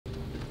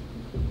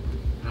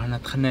رانا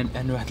دخلنا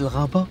الان لواحد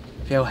الغابه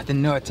فيها واحد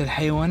النوع تاع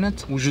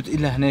الحيوانات موجود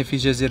الا هنا في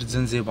جزيره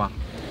زنزبار.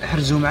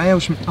 احرزوا معايا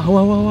واش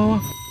هو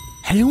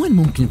حيوان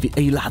ممكن في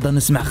اي لحظه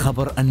نسمع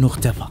خبر انه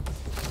اختفى،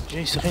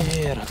 جاي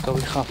صغير هكا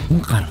ويخاف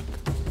وانقرض.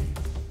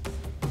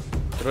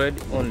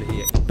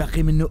 هي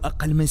باقي منه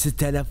اقل من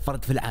 6000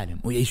 فرد في العالم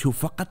ويعيشوا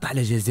فقط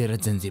على جزيره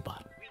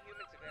زنزبار.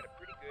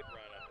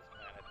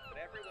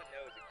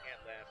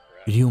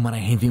 اليوم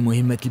رايحين في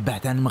مهمه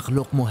البحث عن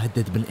مخلوق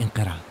مهدد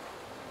بالانقراض.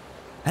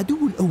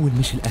 عدو الاول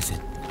مش الاسد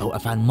او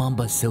افعال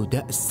مامبا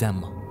السوداء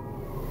السامه،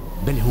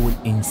 بل هو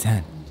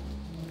الانسان.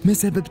 ما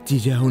سبب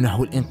اتجاهه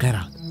نحو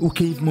الانقراض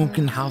وكيف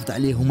ممكن نحافظ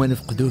عليه وما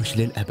نفقدوش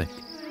للابد؟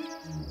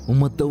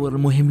 وما الدور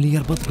المهم اللي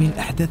يربط بين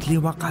الاحداث اللي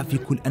واقعه في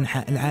كل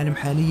انحاء العالم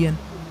حاليا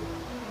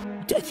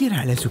وتاثيرها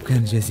على سكان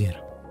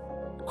الجزيره؟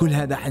 كل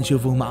هذا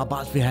حنشوفه مع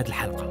بعض في هذه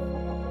الحلقه.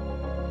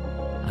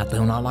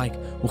 اعطونا لايك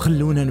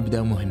وخلونا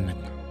نبدا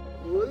مهمتنا.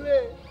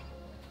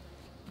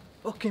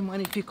 اوكي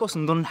مانيفيكوس.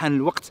 نظن حان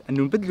الوقت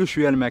انه نبدلوا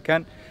شويه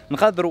المكان،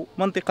 نغادروا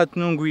منطقه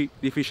نونغوي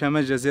اللي في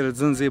شمال جزيره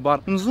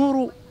زنزبار،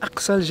 نزوروا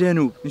اقصى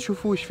الجنوب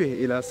نشوفوا واش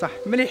فيه. الى صح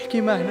مليح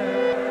كيما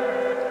هنا.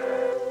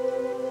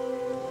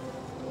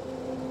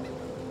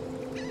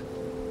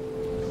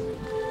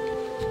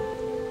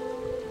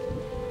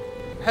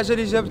 الحاجه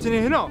اللي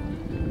جابتني هنا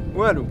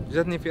والو،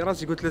 جاتني في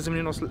راسي قلت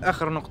لازمني نوصل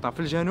لاخر نقطه في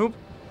الجنوب،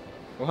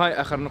 وهاي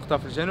اخر نقطه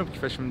في الجنوب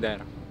كيفاش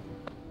مدايره.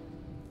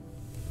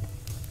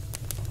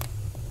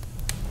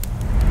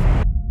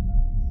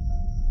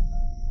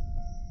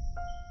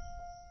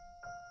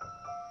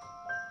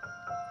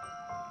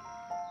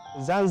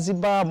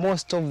 Zanzibar,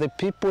 most of the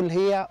people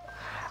here,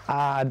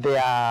 they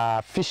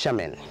are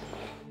fishermen.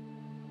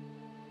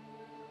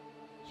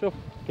 شوف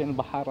كاين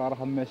البحر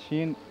راهم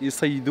ماشيين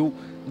يصيدوا،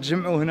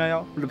 تجمعوا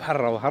هنايا البحر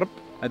راه هرب.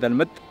 هذا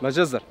المد لا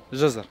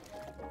جزر.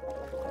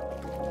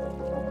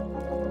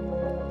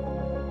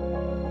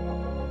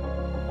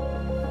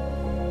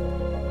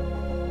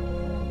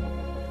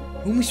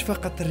 ومش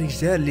فقط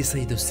الرجال اللي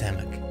يصيدوا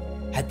السمك،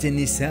 حتى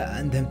النساء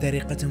عندهم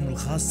طريقتهم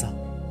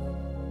الخاصه.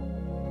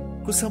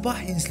 كل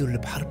صباح ينزلوا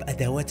للبحر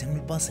بأدواتهم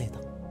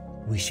البسيطة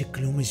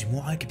ويشكلوا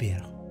مجموعة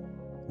كبيرة،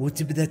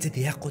 وتبدأ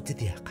تضيق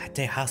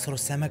حتى يحاصروا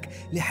السمك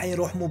اللي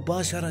حيروح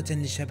مباشرة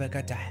للشبكة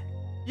تحت.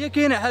 هي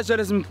كاينه حاجه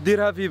لازم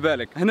تديرها في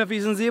بالك هنا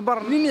في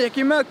زنزبار. منين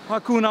يحكي معاك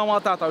هاكونا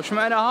مطاطا، واش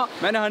معناها؟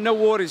 معناها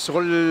نوري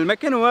شغل ما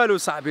كان والو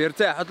صاحبي،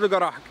 ارتاح تلقى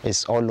روحك.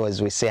 It's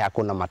always we say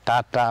hakuna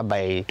matata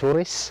by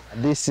tourists.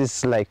 This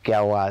is like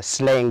our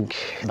slang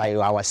by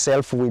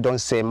ourselves. We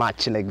don't say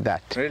much like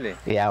that. Really?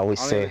 Yeah, we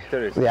say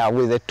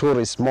with the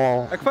tourists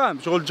more. راك فاهم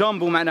شغل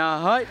جامبو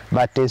معناها هاي.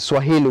 But in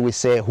Swahili we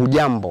say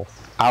hujambo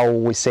or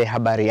we say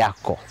habari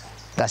yako.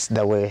 That's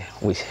the way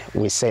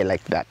we say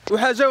like that.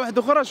 وحاجه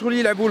واحده اخرى شغل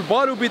يلعبوا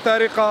البالو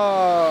بطريقه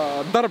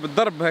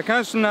الضرب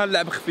كانش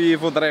اللعب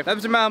خفيف وظريف.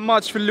 لعبت معاهم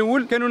ماتش في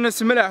الاول كانوا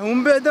الناس ملاح،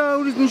 ومن بعد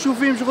وليت نشوف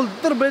فيهم شغل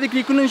الضرب هذيك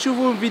اللي كنا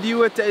نشوفوه في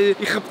فيديوهات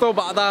يخبطوا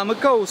بعضهم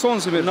هكا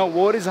وصونسبل. نو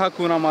ووريز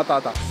هاكونا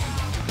مطاطا.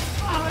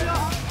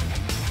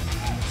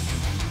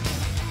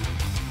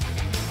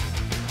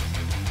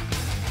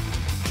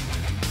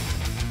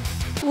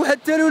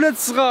 وحتى الولاد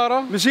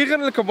الصغار ماشي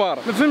غير الكبار،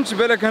 ما فهمتش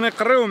بالك هنا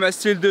يقريو مع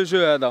ستيل دو جو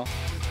هذا.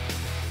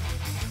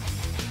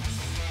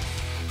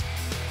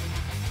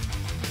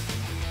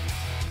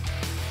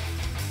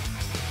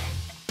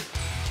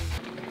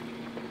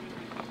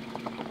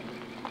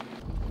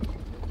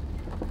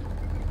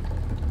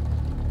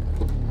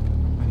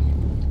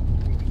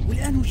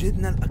 والآن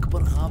وجدنا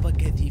الأكبر غابة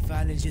كثيفة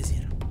على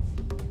الجزيرة،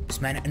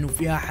 سمعنا أنه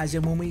فيها حاجة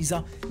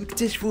مميزة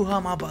نكتشفوها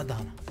مع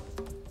بعضنا.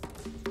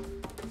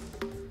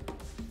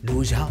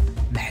 الوجهة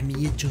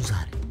محمية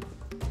جوزاني.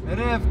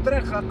 هنا في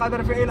الطريق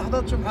قادر في اي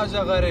لحظه تشوف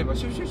حاجه غريبه.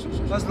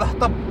 شوف نازل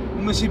الحطب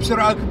وماشي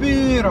بسرعه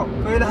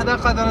كبيره، في اي لحظه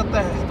قادر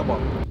تطيح الحطبه.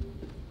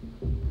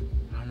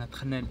 رانا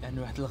دخلنا الان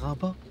لواحد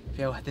الغابه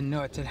فيها واحد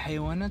النوع تاع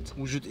الحيوانات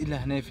موجود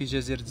الا هنا في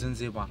جزيره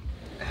زنزبار.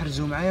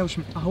 احرزوا معايا واش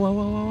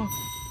هو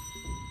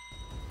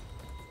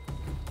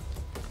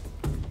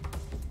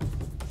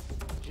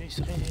جاي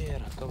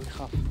صغير هكا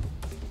ويخاف.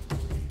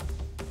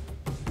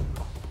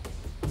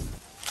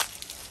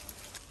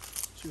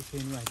 شوف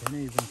كاين واحد هنا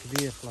يبان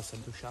كبير خلاص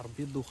عنده شعر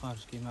ابيض وخارج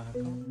كيما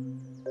هكا.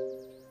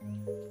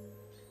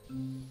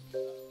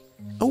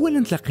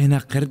 اولا تلاقينا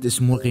قرد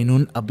اسمه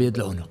غينون ابيض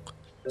العنق،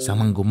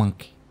 سامانجو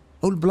مانكي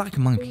او البلاك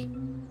مانكي،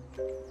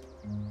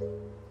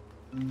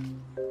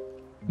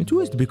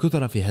 متواجد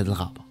بكثرة في هذه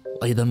الغابة،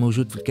 وايضا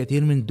موجود في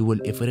الكثير من الدول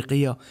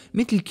الافريقية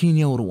مثل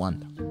كينيا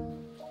ورواندا.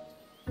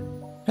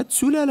 هذه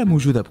السلالة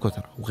موجودة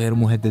بكثرة وغير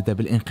مهددة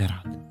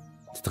بالانقراض،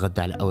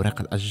 تتغذى على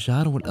اوراق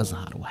الاشجار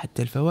والازهار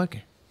وحتى الفواكه.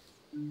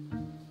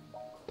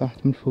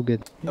 طاحت من فوق.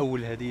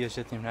 اول هديه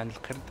جاتني من عند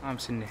القرد عام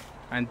سنه،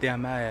 عنديها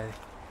معايا هذه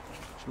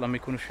ان شاء الله ما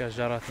يكونوش فيها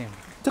جراثيم.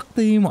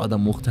 تقضي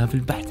معظم وقتها في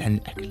البحث عن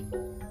الاكل،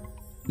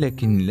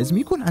 لكن لازم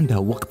يكون عندها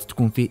وقت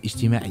تكون فيه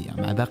اجتماعيه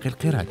مع باقي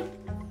القرادة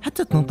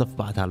حتى تنظف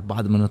بعضها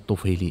البعض من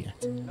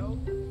الطفيليات.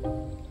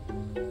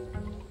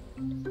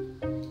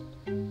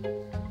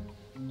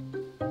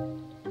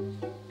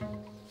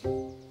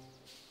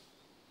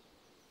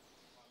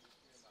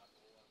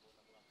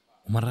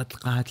 مرات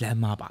تلقاها تلعب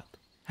مع بعض،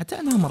 حتى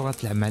أنها مرات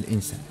تلعب مع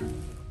الإنسان.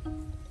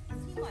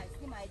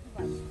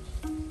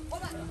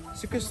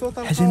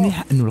 حاجة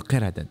مليحة أنه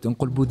القردة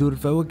تنقل بذور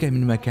الفواكه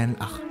من مكان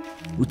آخر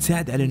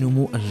وتساعد على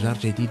نمو أشجار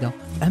جديدة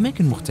في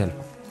أماكن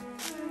مختلفة.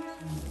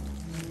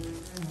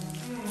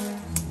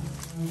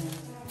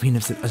 وفي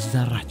نفس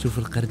الأشجار راح تشوف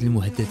القرد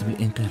المهدد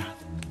بالانقراض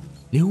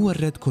اللي هو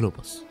الريد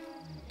كولوبوس.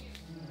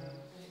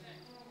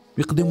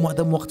 يقضي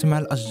معظم وقته مع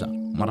الأشجار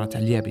مرات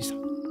على اليابسة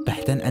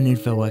بحثا عن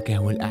الفواكه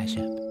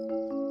والأعشاب.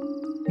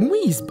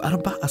 مميز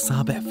ب4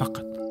 أصابع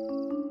فقط.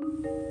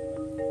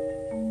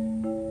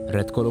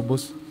 الريد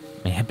كولوبوس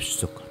ما يحبش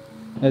السكر.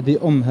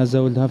 هذه هزا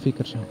ولدها في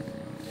كرشها.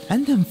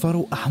 عندهم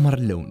فرو أحمر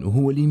اللون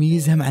وهو اللي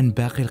يميزهم عن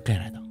باقي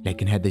القردة،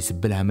 لكن هذا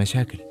يسبب لها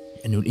مشاكل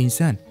لأنه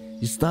الإنسان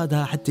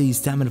يصطادها حتى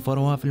يستعمل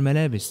فروها في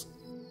الملابس.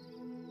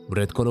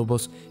 والريد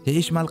كولوبوس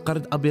يعيش مع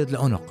القرد أبيض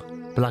العنق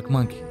بلاك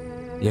مانكي،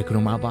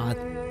 ياكلوا مع بعض،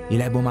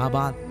 يلعبوا مع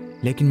بعض،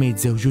 لكن ما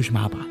يتزوجوش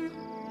مع بعض.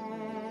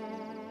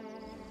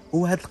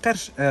 وهذا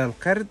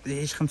القرد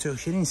يعيش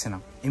 25 سنة،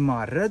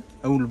 إما الريد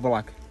أو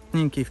البلاك،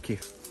 اثنين كيف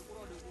كيف.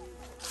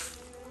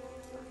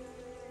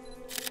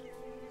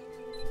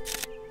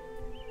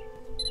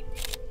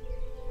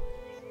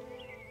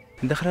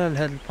 دخل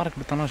لهذا البارك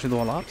ب 12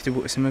 دولار،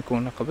 يكتبوا اسمك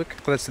ونقبك،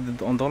 تقدر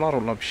تسدد $1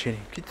 ولا بالشري.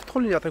 كي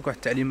تدخل يعطيك واحد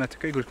التعليمات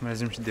هكا، يقولك ما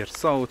لازمش دير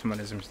الصوت، ما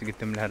لازمش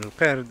تقدم لهذا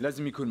القرد،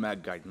 لازم يكون معك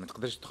جايد، ما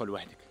تقدرش تدخل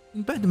وحدك.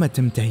 بعد ما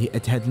تم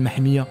تهيئة هذه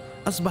المحمية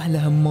أصبح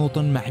لهم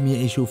موطن محمي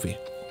يعيشوا فيه،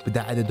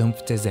 بدأ عددهم في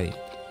التزايد.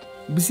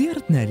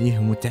 بزيارتنا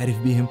ليهم والتعريف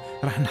بهم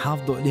راح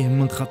نحافظوا عليهم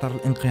من خطر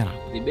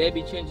الانقراض. The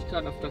baby change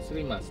color after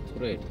 3 months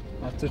to red.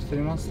 After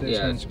 3 months they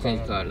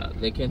change color.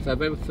 They can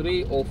survive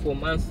 3 or 4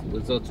 months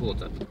without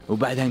water.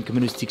 وبعدها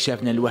نكملوا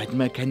استكشافنا لواحد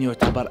مكان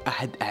يعتبر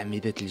أحد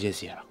أعمدة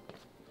الجزيرة.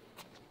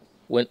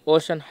 When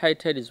ocean high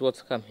tide is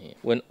water come here.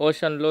 When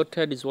ocean low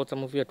tide is water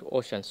move here to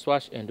ocean,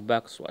 swash and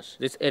back swash.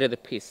 This area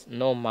the peace,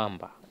 no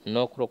mamba,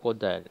 no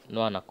crocodile,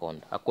 no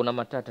anaconda. hakuna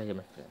matata here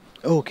my friend.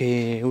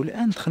 اوكي،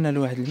 والان دخلنا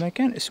لواحد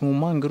المكان اسمه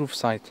مانغروف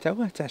سايت،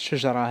 تاع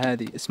الشجره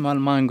هذه اسمها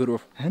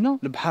المانغروف. هنا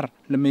البحر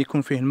لما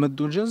يكون فيه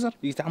المد والجزر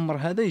يتعمر،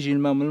 هذا يجي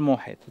الماء من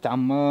المحيط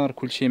يتعمر،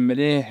 كل شيء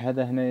مليح،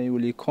 هذا هنا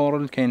يولي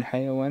كورل، كاين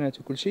حيوانات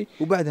وكل شيء.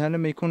 وبعدها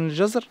لما يكون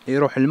الجزر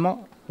يروح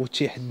الماء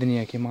وتشيح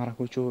الدنيا كيما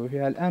راكم تشوفوا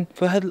فيها الان.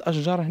 فهاد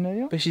الاشجار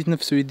هنايا باش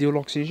يتنفسوا يديو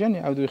الاكسجين،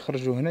 يعاودوا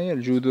يخرجوا هنايا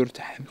الجذور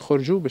تاعهم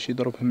يخرجوا باش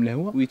يضربهم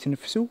الهواء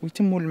ويتنفسوا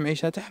ويتموا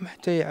المعيشه تاعهم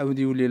حتى يعاود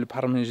يولي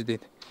البحر من جديد.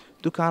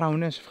 دوكا راهو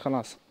ناشف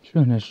خلاص. شو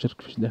هنا الشجر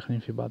كيفاش داخلين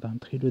في بعضهم،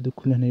 تخيلوا هذا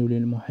كل هنا يولي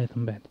المحيط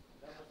من بعد.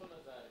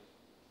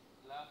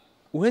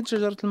 وهاد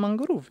شجرة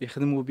المانغروف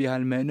يخدموا بها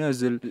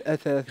المنازل،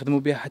 الأثاث، يخدموا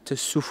بها حتى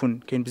السفن.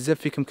 كاين بزاف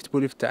فيكم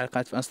كتبوا لي في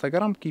التعليقات في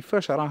انستغرام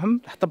كيفاش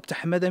راهم الحطب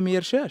تاعهم هذا ما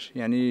يرشاش،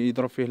 يعني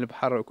يضرب فيه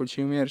البحر وكل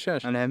شيء وما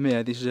يرشاش. انا عمي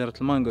هذه شجرة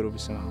المانغروف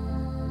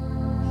اسمها.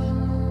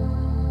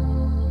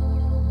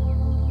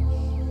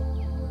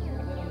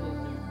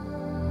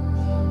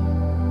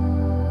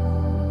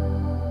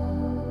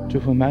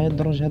 شوفوا معايا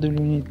الدرج هذو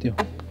اللي يديهم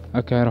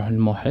هكا يروح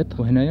للمحيط.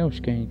 وهنايا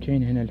واش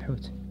كاين هنا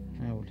الحوت،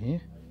 ها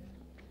وليه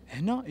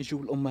هنا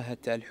يجوا الامهات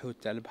تاع الحوت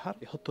تاع البحر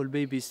يحطوا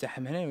البيبي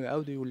تاعهم هنا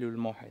ويعاودوا يوليو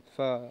للمحيط،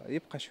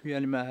 فيبقى شويه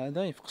الماء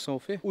هذا يفقسوا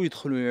فيه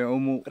ويدخلوا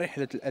يعوموا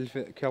رحله 1000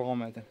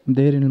 كيلومتر.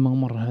 دايرين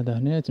المغامرة هذا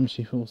هنا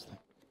تمشي في وسطه.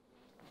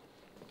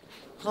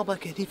 غابه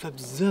كثيفه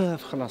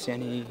بزاف خلاص،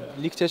 يعني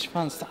اللي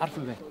اكتشفها نستعرف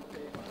به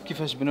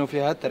كيفاش بنوا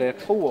فيها الطريق.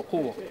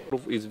 قوه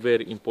Mangrove is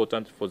very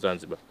important for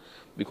Zanzibar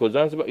because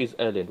Zanzibar is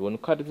island. When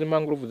you cut the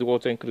mangrove, the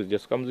water increase.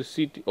 Just come the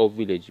city or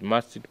village,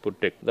 must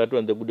protect. That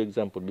one the good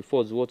example.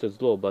 Before the water is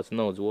low, but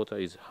now the water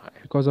is high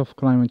because of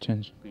climate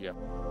change. Yeah.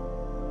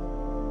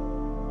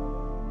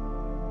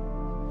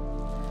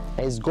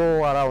 It's go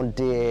around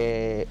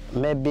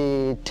maybe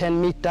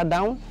 10 meters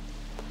down,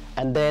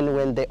 and then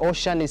when the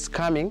ocean is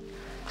coming,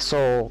 so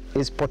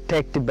it's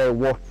protected by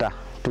water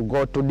to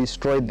go to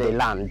destroy the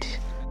land.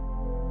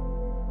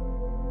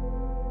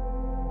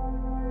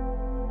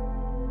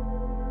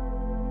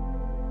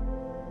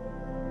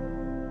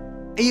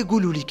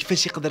 يقولوا لي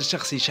كيفاش يقدر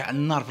شخص يشعل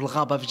النار في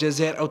الغابة في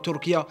الجزائر أو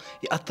تركيا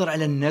يأثر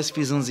على الناس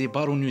في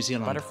زنزبار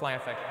ونيوزيلندا.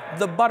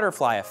 The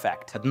butterfly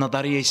effect. هاد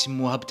النظرية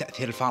يسموها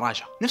بتأثير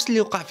الفراشة، نفس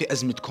اللي وقع في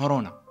أزمة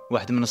كورونا.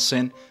 واحد من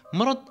الصين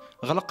مرض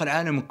غلق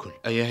العالم الكل.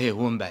 هي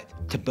هو من بعد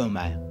تبعوا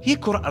معايا. هي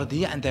كرة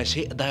أرضية عندها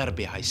شيء داير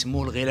بها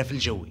يسموه الغلاف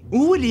الجوي،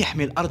 وهو اللي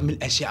يحمي الأرض من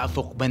الأشعة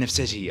فوق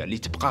بنفسجية اللي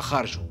تبقى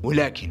خارجه.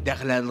 ولكن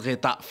داخل هذا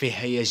الغطاء فيه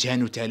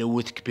هيجان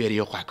وتلوث كبير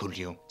يوقع كل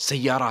يوم.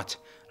 سيارات،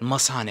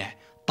 المصانع،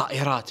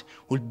 الطائرات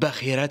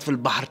والباخرات في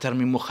البحر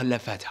ترمي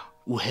مخلفاتها،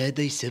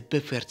 وهذا يسبب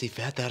في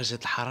ارتفاع درجة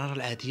الحرارة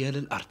العادية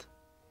للأرض.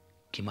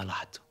 كما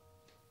لاحظتوا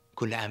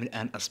كل عام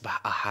الآن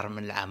أصبح أحر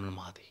من العام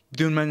الماضي،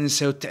 بدون ما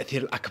ننسى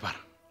التأثير الأكبر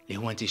اللي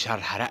هو انتشار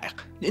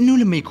الحرائق. لأنه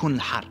لما يكون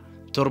الحر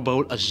التربة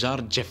والأشجار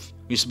تجف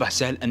ويصبح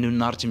سهل أن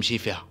النار تمشي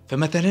فيها.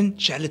 فمثلا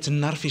شعلت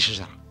النار في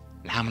شجرة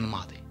العام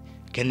الماضي،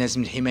 كان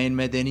لازم الحماية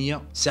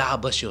المدنية ساعة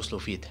باش يوصلوا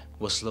فيها،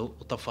 وصلوا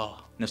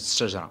وطفوها. نفس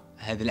الشجرة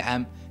هذا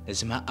العام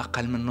لازمها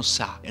أقل من نص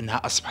ساعة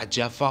لأنها أصبحت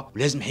جافة،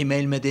 ولازم الحماية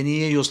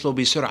المدنية يوصلوا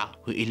بسرعة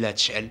وإلا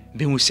تشعل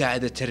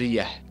بمساعدة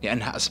الرياح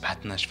لأنها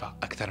أصبحت ناشفة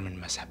أكثر من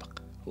ما سبق.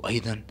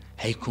 وأيضا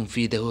هيكون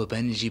في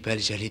ذوبان الجبال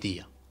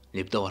الجليدية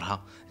اللي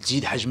بدورها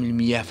تزيد حجم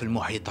المياه في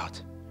المحيطات،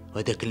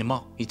 وهذاك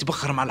الماء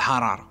يتبخر مع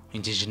الحرارة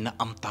ينتج لنا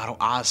أمطار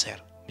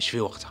وأعاصير مش في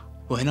وقتها.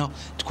 وهنا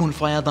تكون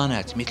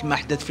الفيضانات مثل ما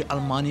حدث في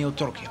ألمانيا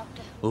وتركيا.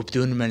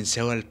 وبدون ما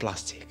نساو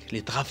البلاستيك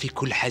اللي طغى في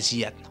كل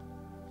حاجياتنا.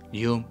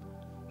 اليوم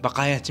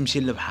بقايا تمشي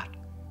للبحر،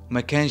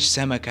 ما كانش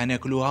سمكة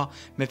ناكلوها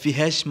ما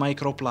فيهاش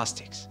مايكرو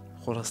بلاستيكس.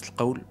 خلاص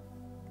القول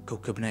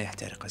كوكبنا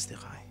يحترق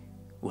أصدقائي،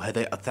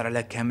 وهذا يأثر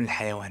على كامل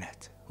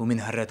الحيوانات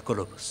ومنها الريد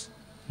كولوبوس.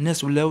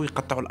 الناس ولاو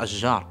يقطعوا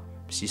الأشجار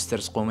بس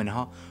يسترزقوا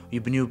منها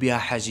ويبنيوا بها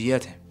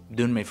حاجياتهم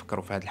بدون ما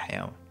يفكروا في هذا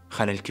الحيوان.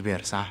 خلل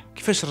كبير صح؟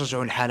 كيفاش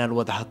رجعوا الحالة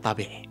لوضعها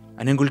الطبيعي؟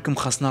 أنا نقول لكم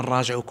خاصنا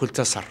نراجعوا كل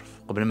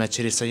تصرف. قبل ما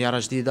تشري سيارة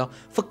جديدة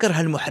فكر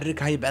هل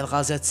المحرك هيبعث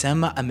غازات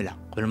سامة أم لا.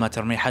 قبل ما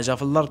ترمي حاجة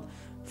في الأرض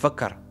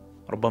فكر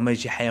ربما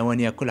يجي حيوان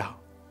يأكلها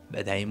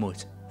بعدها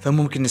يموت.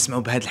 فممكن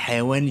نسمعوا بهذا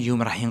الحيوان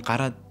اليوم راح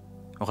ينقرض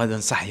وغدا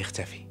صح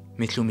يختفي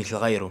مثل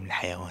غيره من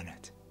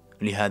الحيوانات.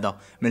 ولهذا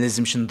ما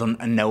لازمش نظن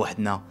أن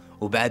وحدنا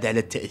وبعد على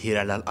التأثير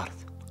على الأرض.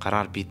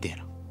 قرار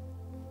بيدينا.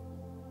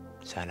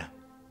 سلام.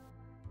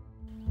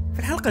 في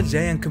الحلقة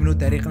الجاية نكملوا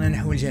طريقنا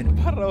نحو الجنوب.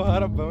 بحر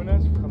وهرب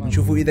وناس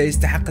نشوفوا إذا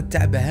يستحق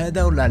التعب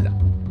هذا ولا لا.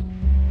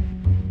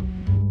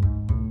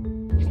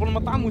 شغل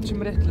المطعم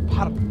وتشم ريحة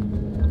البحر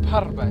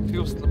بعد في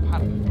وسط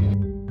البحر.